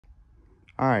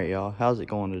Alright y'all, how's it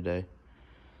going today?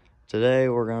 Today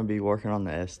we're going to be working on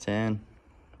the S10.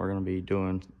 We're going to be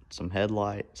doing some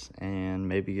headlights and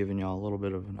maybe giving y'all a little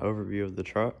bit of an overview of the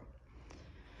truck.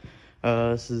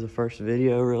 This is the first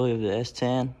video really of the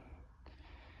S10.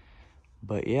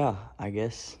 But yeah, I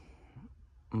guess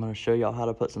I'm going to show y'all how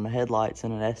to put some headlights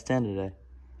in an S10 today.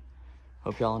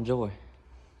 Hope y'all enjoy.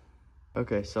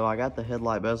 Okay, so I got the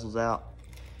headlight bezels out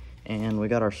and we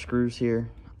got our screws here.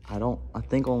 I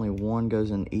think only one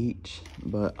goes in each,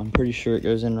 but I'm pretty sure it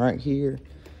goes in right here,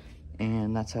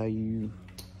 and that's how you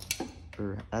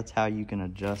can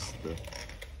adjust the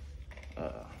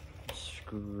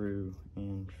screw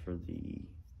in for the,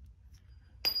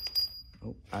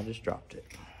 oh, I just dropped it,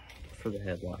 for the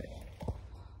headlight.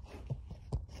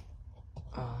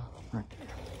 Right there.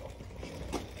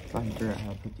 If I can figure out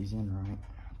how to put these in right,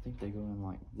 I think they go in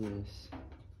like this.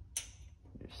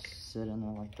 Just sit in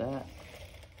there like that.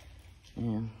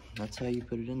 And that's how you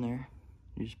put it in there.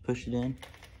 You just push it in.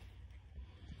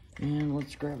 And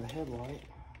let's grab a headlight.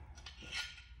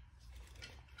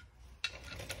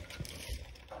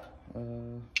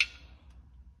 Don't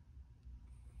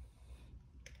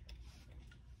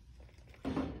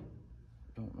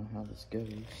know how this goes.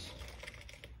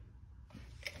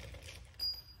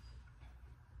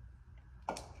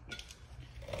 Let's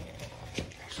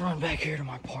run back here to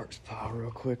my parts pile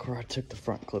real quick where I took the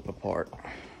front clip apart.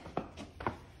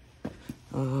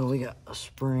 We got a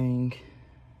spring.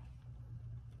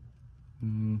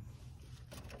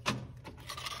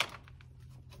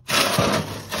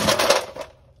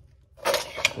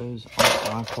 Goes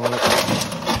on my part.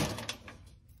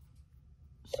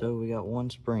 So we got one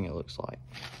spring, it looks like.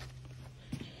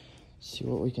 See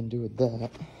what we can do with that.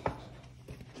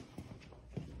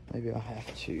 Maybe I'll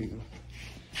have to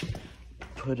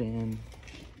put in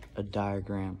a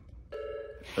diagram.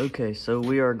 Okay, so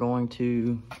we are going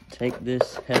to take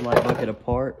this headlight bucket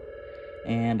apart,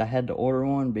 and I had to order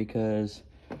one because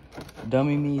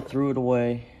dummy me threw it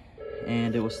away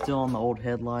and it was still on the old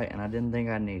headlight and I didn't think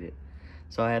I'd need it.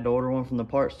 So I had to order one from the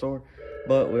parts store,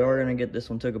 but we are going to get this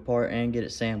one took apart and get it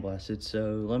sandblasted.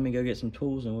 So let me go get some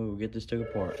tools and we will get this took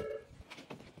apart.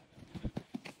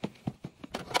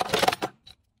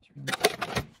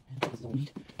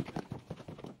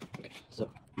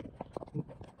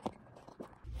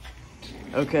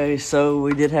 Okay, so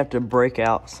we did have to break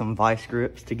out some vice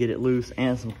grips to get it loose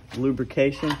and some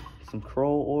lubrication, some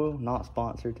Kroll oil, not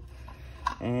sponsored.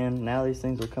 And now these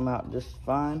things will come out just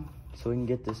fine, so we can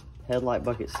get this headlight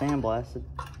bucket sandblasted.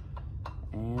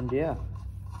 And yeah,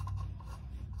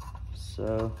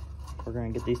 so we're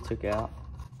gonna get these took out.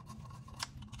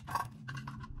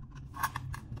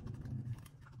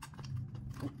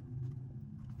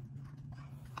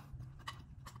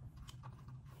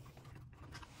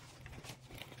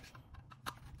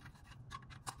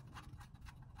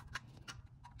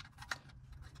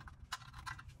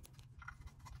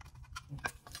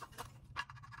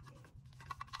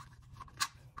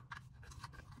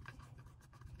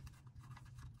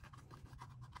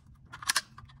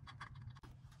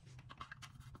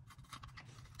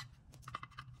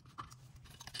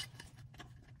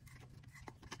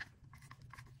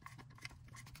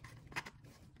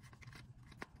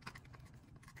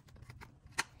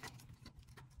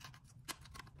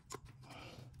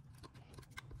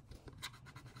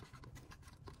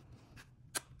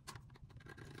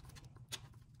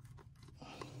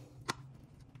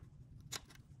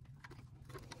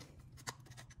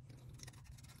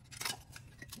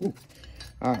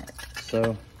 Alright,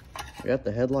 so we got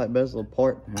the headlight bezel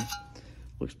apart now.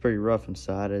 Looks pretty rough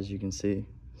inside, as you can see.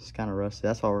 It's kind of rusty.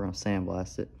 That's why we're going to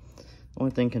sandblast it. The only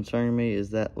thing concerning me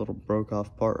is that little broke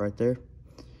off part right there.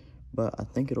 But I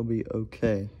think it'll be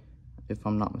okay, if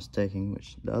I'm not mistaken,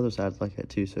 which the other side's like that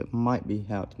too, so it might be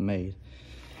how it's made.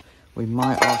 We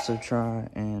might also try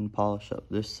and polish up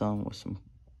this some with some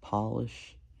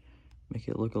polish. Make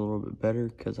it look a little bit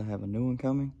better, because I have a new one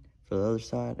coming for the other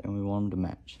side and we want them to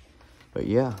match. But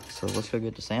yeah, so let's go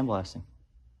get to sandblasting.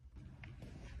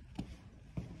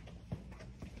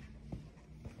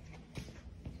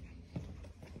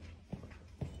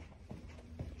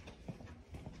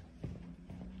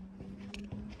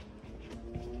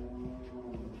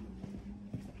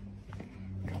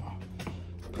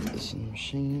 Put this in the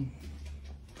machine.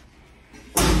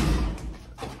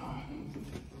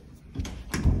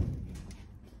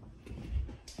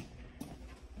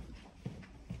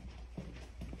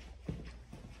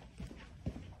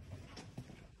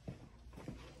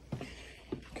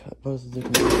 Both of the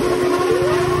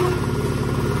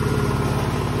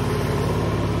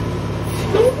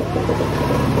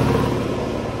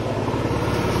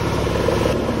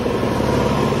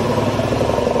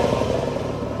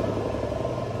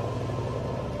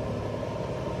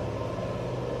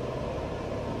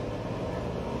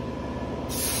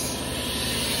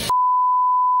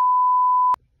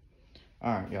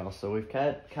y'all. So we've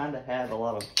kind of had a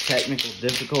lot of technical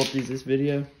difficulties this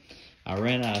video. I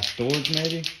ran out of storage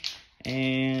maybe,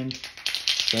 and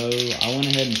so I went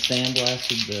ahead and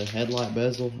sandblasted the headlight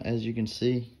bezel, as you can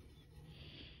see,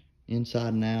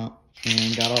 inside and out,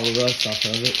 and got all the rust off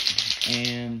of it.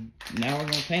 And now we're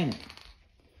gonna paint it.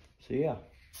 So yeah,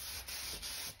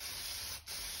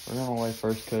 we're gonna lay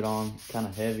first coat on kind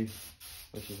of heavy,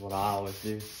 which is what I always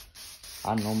do.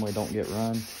 I normally don't get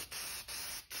runs,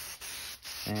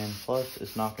 and plus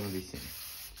it's not going to be seen.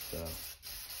 So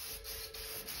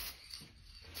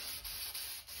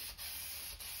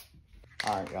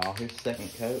all right, y'all, here's the second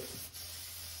coat.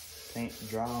 Paint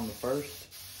dry on the first,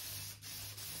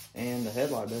 and the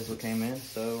headlight bezel came in,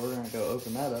 so we're going to go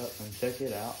open that up and check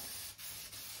it out.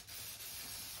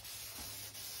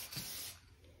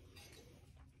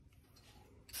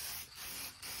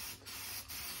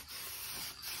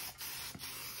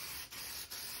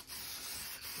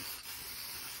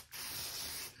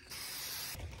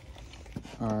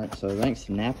 Alright, so thanks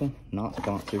to Napa, not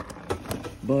sponsored,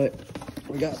 but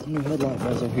we got the new headlight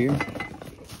bezel here.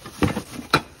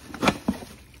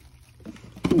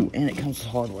 Ooh, and it comes with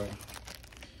hardware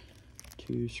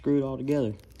to screw it all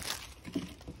together.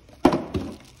 Get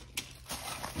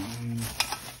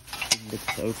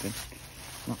this open,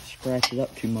 not scratch it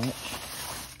up too much.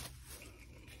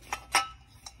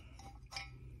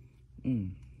 The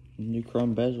new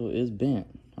chrome bezel is bent.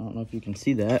 I don't know if you can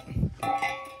see that.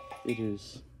 It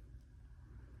is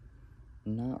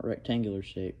not rectangular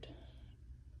shaped.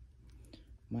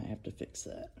 Might have to fix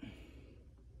that.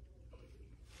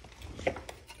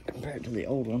 Compared to the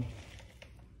old one.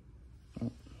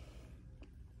 Oh.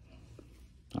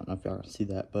 I don't know if y'all can see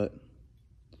that, but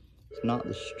it's not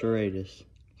the straightest.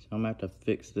 So I'm gonna have to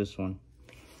fix this one.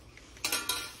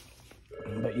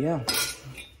 But yeah,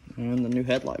 and the new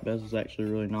headlight bezel is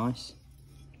actually really nice.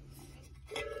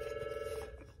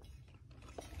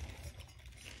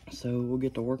 So we'll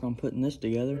get to work on putting this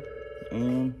together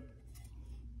and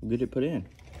we'll get it put in.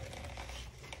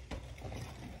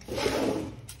 We're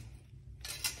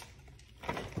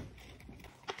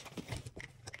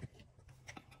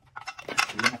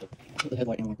gonna have to put the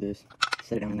headlight in like this,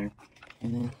 set it down in there,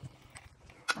 and then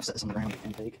I'll set this on the ground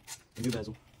and take the new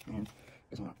bezel and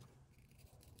it's not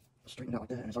straightened out like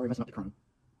that, and it's already messing up the chrome.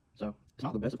 So it's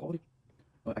not the best of quality,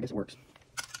 but I guess it works.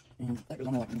 And that goes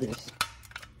on there like this.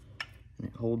 And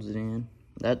it holds it in.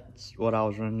 That's what I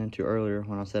was running into earlier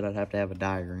when I said I'd have to have a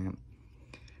diagram,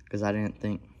 because I didn't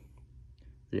think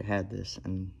that it had this,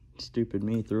 and stupid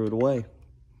me threw it away,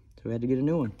 so we had to get a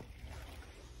new one.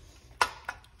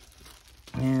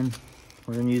 And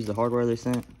we're gonna use the hardware they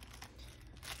sent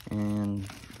and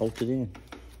bolt it in.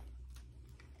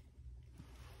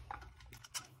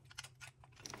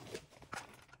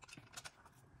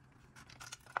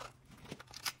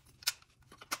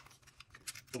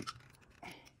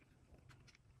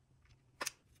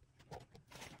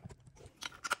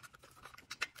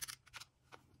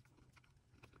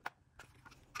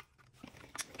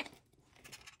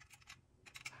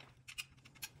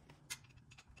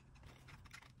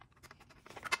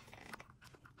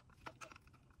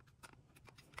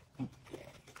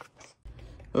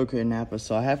 Okay, Napa,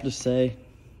 so I have to say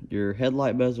your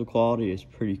headlight bezel quality is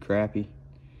pretty crappy.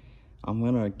 I'm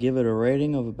gonna give it a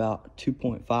rating of about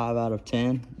 2.5 out of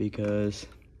 10, because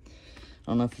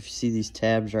I don't know if you see these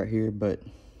tabs right here, but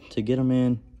to get them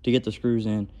in, to get the screws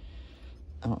in,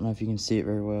 I don't know if you can see it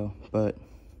very well, but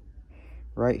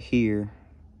right here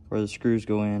where the screws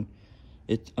go in,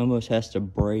 it almost has to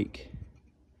break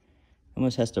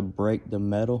the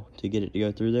metal to get it to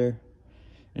go through there.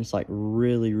 And it's like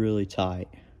really, really tight.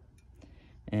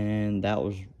 And that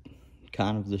was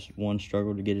kind of this one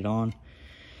struggle to get it on.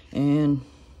 And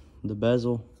the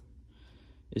bezel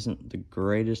isn't the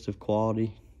greatest of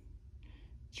quality.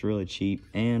 It's really cheap.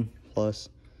 And plus,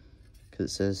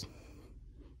 because it says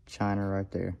China right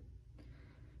there,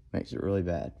 makes it really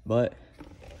bad. But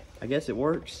I guess it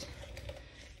works.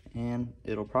 And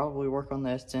it'll probably work on the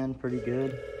S10 pretty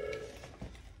good.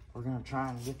 We're gonna try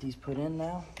and get these put in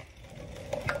now.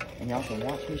 And y'all can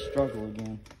watch me struggle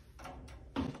again.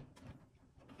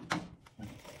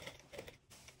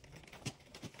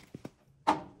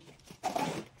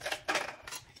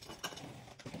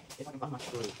 If I can find my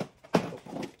screw.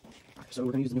 So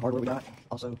we're gonna use the new hardware we got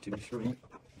also to screw it in.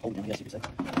 Hold it down, I guess you could say.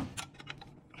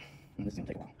 And this is gonna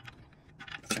take a while.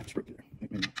 I have to screw it through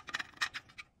there.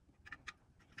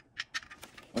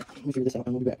 Well, let me figure this out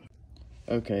and we'll be back.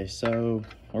 Okay, so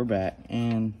we're back,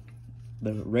 and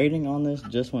the rating on this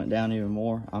just went down even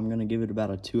more. I'm gonna give it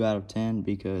about a 2 out of 10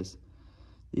 because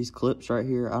these clips right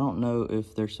here, I don't know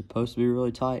if they're supposed to be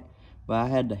really tight, but I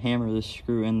had to hammer this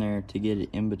screw in there to get it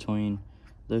in between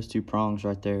those two prongs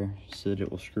right there so that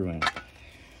it will screw in.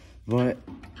 But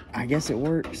I guess it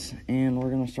works, and we're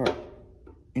gonna start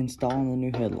installing the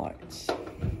new headlights.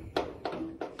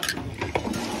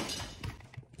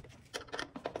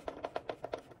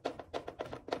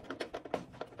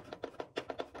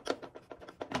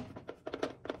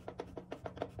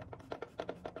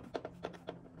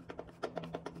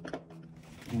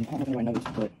 And I don't know if anybody knows,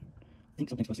 but I think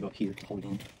something's supposed to go up here to hold it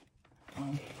in.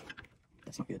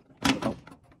 That's not good.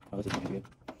 Oh, this is not good.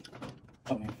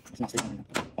 Oh man, it's not sticking right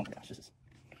now. Oh my gosh, this is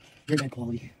very bad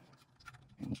quality.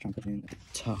 And let's try and put it in at the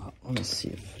top. Let me see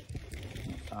if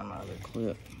I can find my other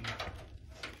clip.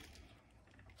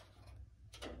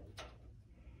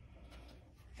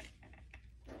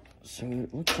 So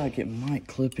it looks like it might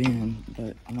clip in,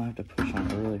 but I'm gonna have to push on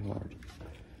it really hard.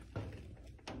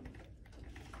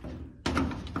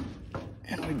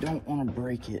 And we don't want to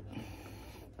break it.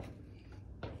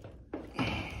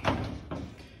 I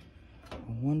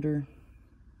wonder.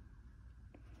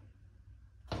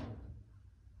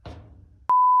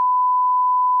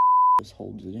 This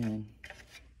holds it in.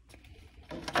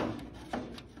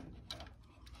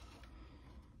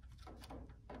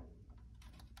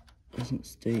 Doesn't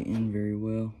stay in very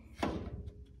well.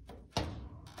 I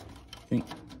think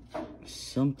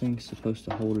something's supposed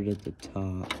to hold it at the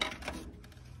top.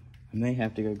 I may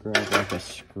have to go grab like a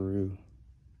screw,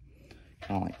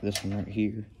 kind of like this one right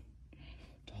here,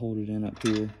 to hold it in up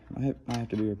here. I have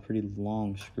to be a pretty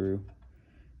long screw,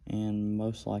 and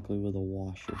most likely with a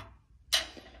washer.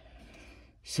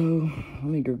 So let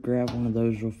me go grab one of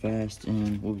those real fast,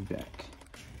 and we'll be back.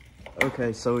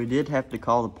 Okay, so we did have to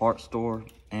call the parts store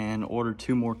and order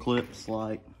 2 more clips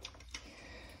like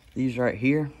these right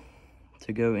here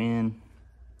to go in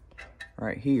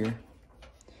right here,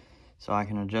 so I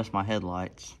can adjust my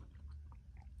headlights,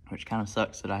 which kind of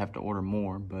sucks that I have to order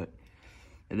more, but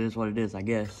it is what it is, I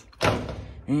guess.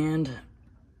 And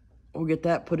we'll get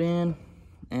that put in,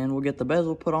 and we'll get the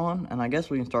bezel put on, and I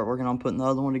guess we can start working on putting the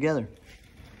other one together.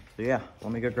 So yeah,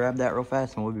 let me go grab that real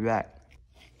fast, and we'll be back.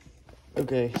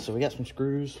 Okay, so we got some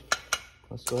screws.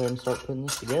 Let's go ahead and start putting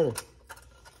this together.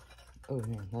 Oh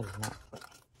man, that is not.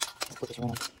 Let's put this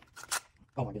around.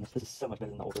 Oh my goodness, this is so much better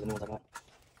than the older ones I got.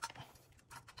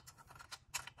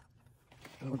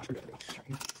 Oh, true.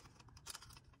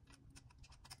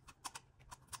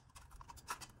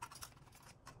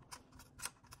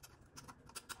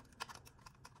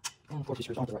 And of course, these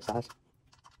screws aren't the right size.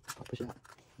 I'll push it out.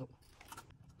 Nope.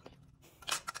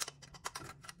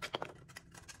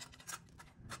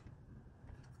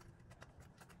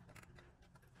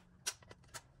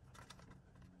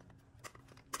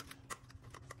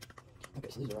 Okay,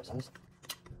 so these are the right size.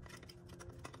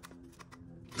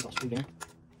 These all screwed in.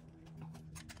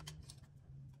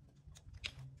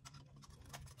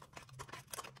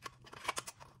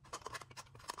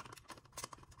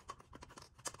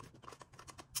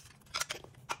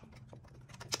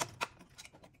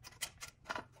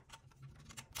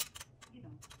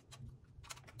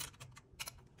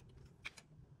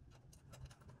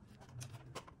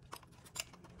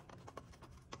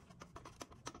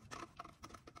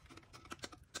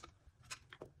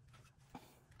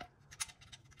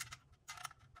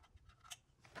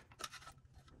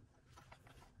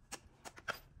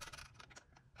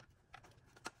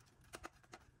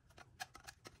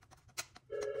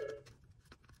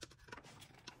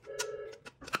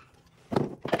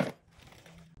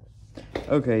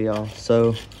 Okay, y'all,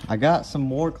 so I got some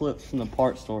more clips from the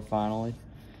parts store finally,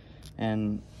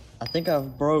 and I think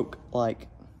I've broke like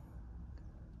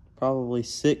probably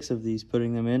 6 of these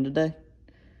putting them in today.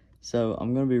 So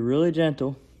I'm gonna be really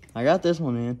gentle. I got this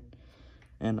one in,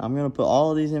 and I'm gonna put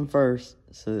all of these in first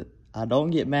so that I don't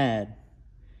get mad,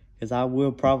 because I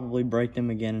will probably break them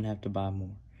again and have to buy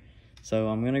more. So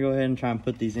I'm gonna go ahead and try and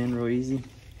put these in real easy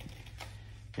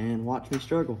and watch me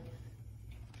struggle.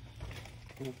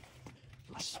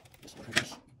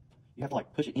 You have to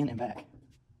like push it in and back,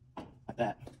 like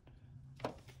that,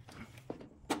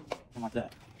 and like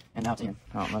that, and now it's in.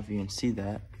 I don't know if you can see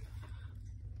that,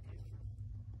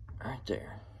 right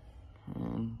there,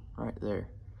 and right there.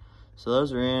 So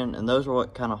those are in, and those are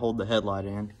what kind of hold the headlight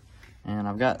in. And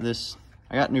I've got this,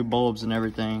 I got new bulbs and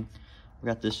everything. I've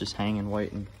got this just hanging,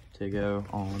 waiting to go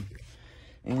on.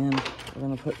 And we're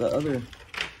gonna put the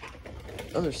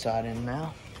other side in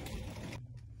now.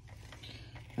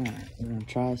 Alright, we're gonna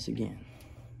try this again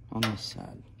on this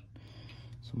side.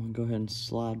 So I'm gonna go ahead and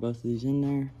slide both of these in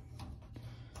there,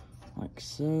 like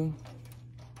so.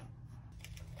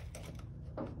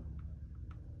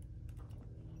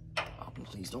 Oh,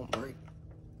 please don't break.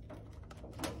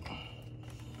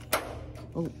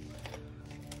 Oh,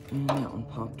 and that one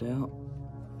popped out.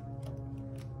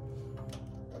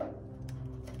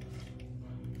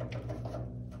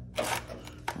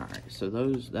 All right, so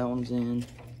that one's in.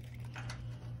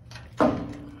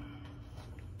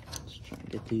 Let's try and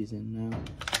get these in now.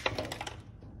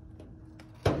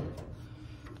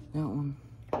 That one.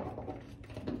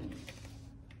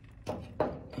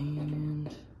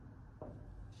 And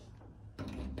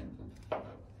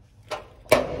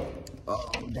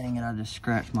oh, dang it, I just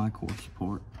scratched my core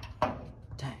support.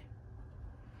 Dang.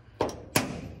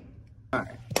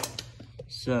 Alright,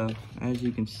 so as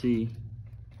you can see,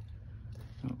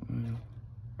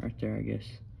 right there, I guess,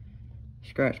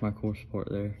 scratched my core support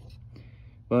there.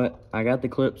 But I got the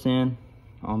clips in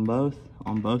on both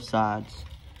sides,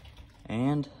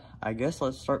 and I guess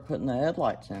let's start putting the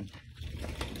headlights in.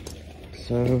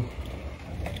 So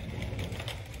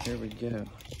here we go.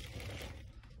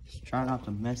 Just try not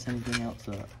to mess anything else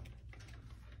up.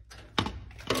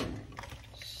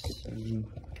 So,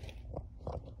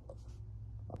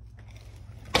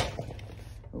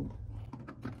 oh,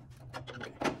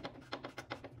 okay.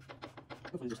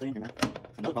 Hopefully they'll stay in here, man.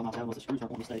 Another problem I have was the screws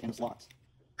aren't wanting to stay in the slots.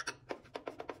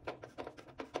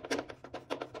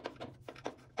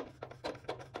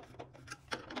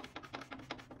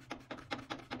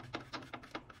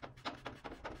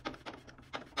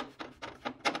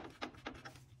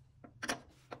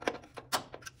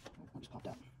 Just popped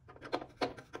out.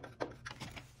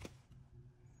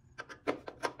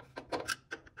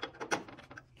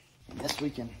 I guess we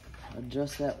can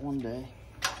adjust that one day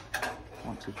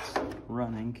once it's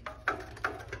running,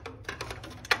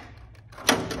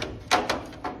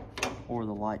 or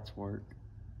the lights work.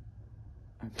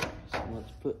 Okay, so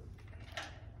let's put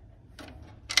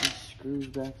these screws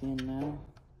back in now.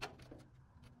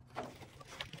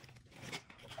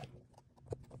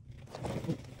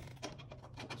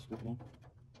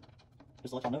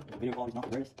 Just to let y'all know, the video quality is not the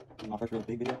greatest. This is my first real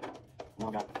big video. I know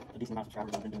I've got a decent amount of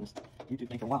subscribers. I've been doing this YouTube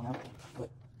thing for a while now, but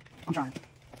I'm trying.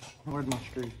 Where'd my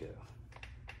screws go?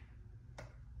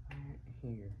 Right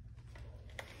here,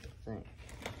 I think.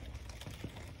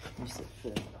 Must have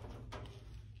fit.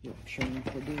 Yeah, I'm sure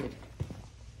enough I did.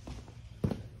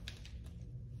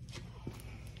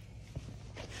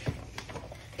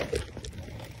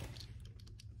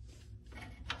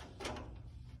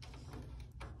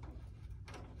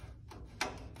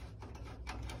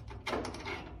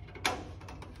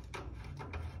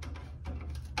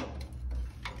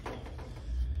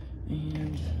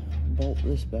 And bolt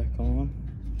this back on.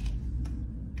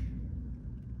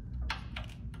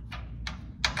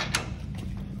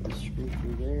 Put a screw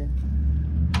through there.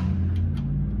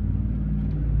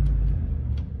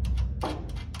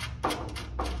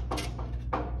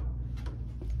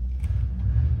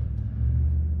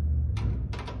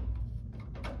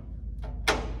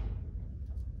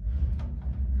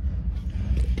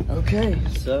 Okay,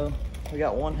 so we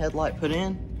got one headlight put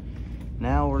in.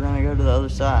 Now we're gonna go to the other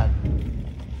side.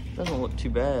 Doesn't look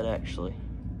too bad, actually.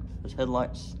 Those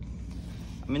headlights,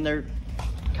 I mean, they're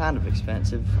kind of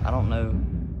expensive. I don't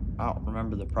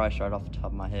remember the price right off the top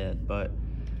of my head, but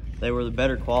they were the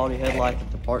better quality headlight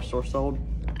that the parts store sold.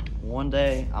 One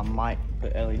day I might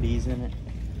put LEDs in it.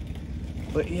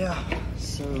 But yeah,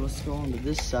 so let's go on to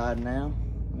this side now.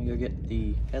 Let me go get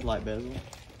the headlight bezel.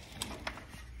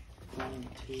 1,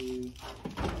 2.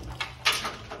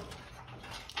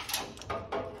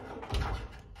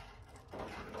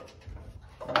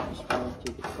 Just going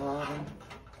to the bottom.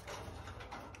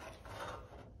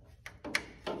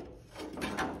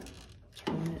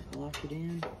 Turn it, lock it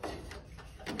in.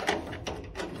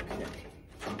 Okay.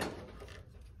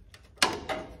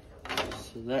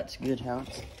 So that's good how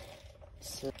it's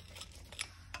set.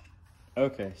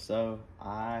 Okay, so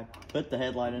I put the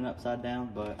headlight in upside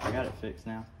down, but I got it fixed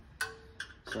now.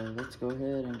 So let's go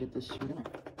ahead and get this screwed in there.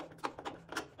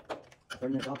 A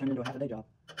 30-minute job turned into a half-a-day job.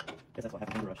 Guess that's what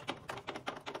happens in the rush.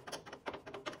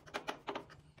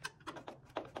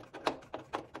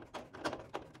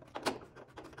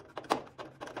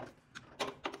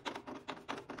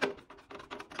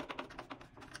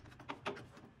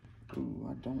 Ooh,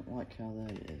 I don't like how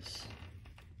that is.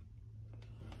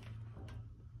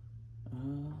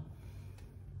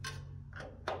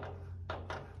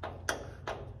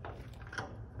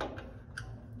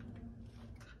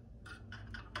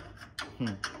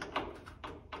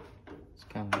 It's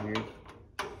kind of weird.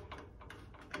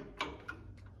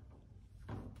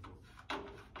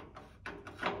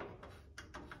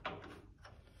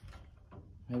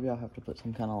 Maybe I'll have to put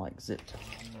some kind of like zip tie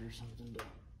on it or something to...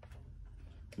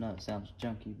 No, it sounds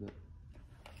junky, but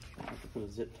I have to put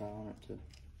a zip tie on it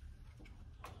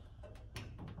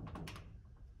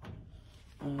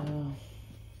Let's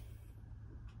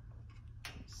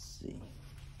see.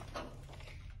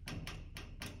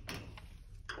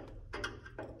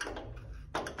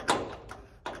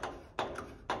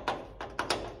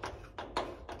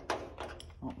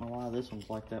 I don't know why this one's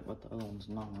like that, but the other one's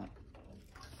not.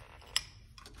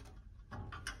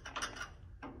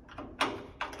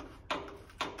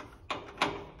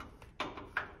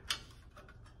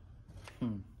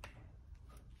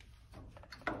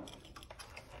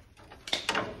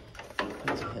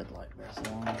 That's a headlight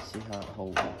bezel. Let's see how it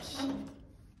holds.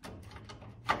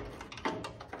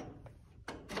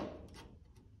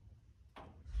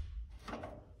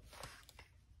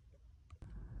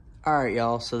 Alright,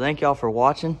 y'all, so thank y'all for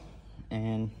watching,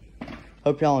 and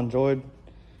hope y'all enjoyed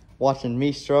watching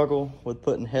me struggle with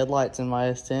putting headlights in my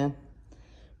S10,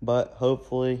 but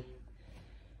hopefully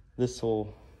this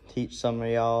will teach some of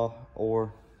y'all,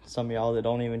 or some of y'all that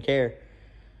don't even care,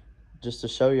 just to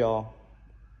show y'all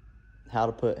how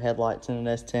to put headlights in an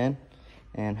S10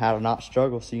 and how to not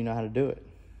struggle so you know how to do it.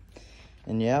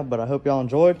 And yeah, but I hope y'all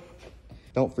enjoyed.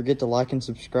 Don't forget to like and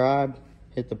subscribe.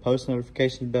 Hit the post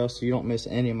notification bell so you don't miss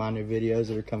any of my new videos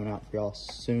that are coming out for y'all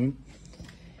soon.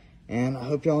 And I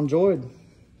hope y'all enjoyed.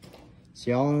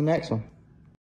 See y'all in the next one.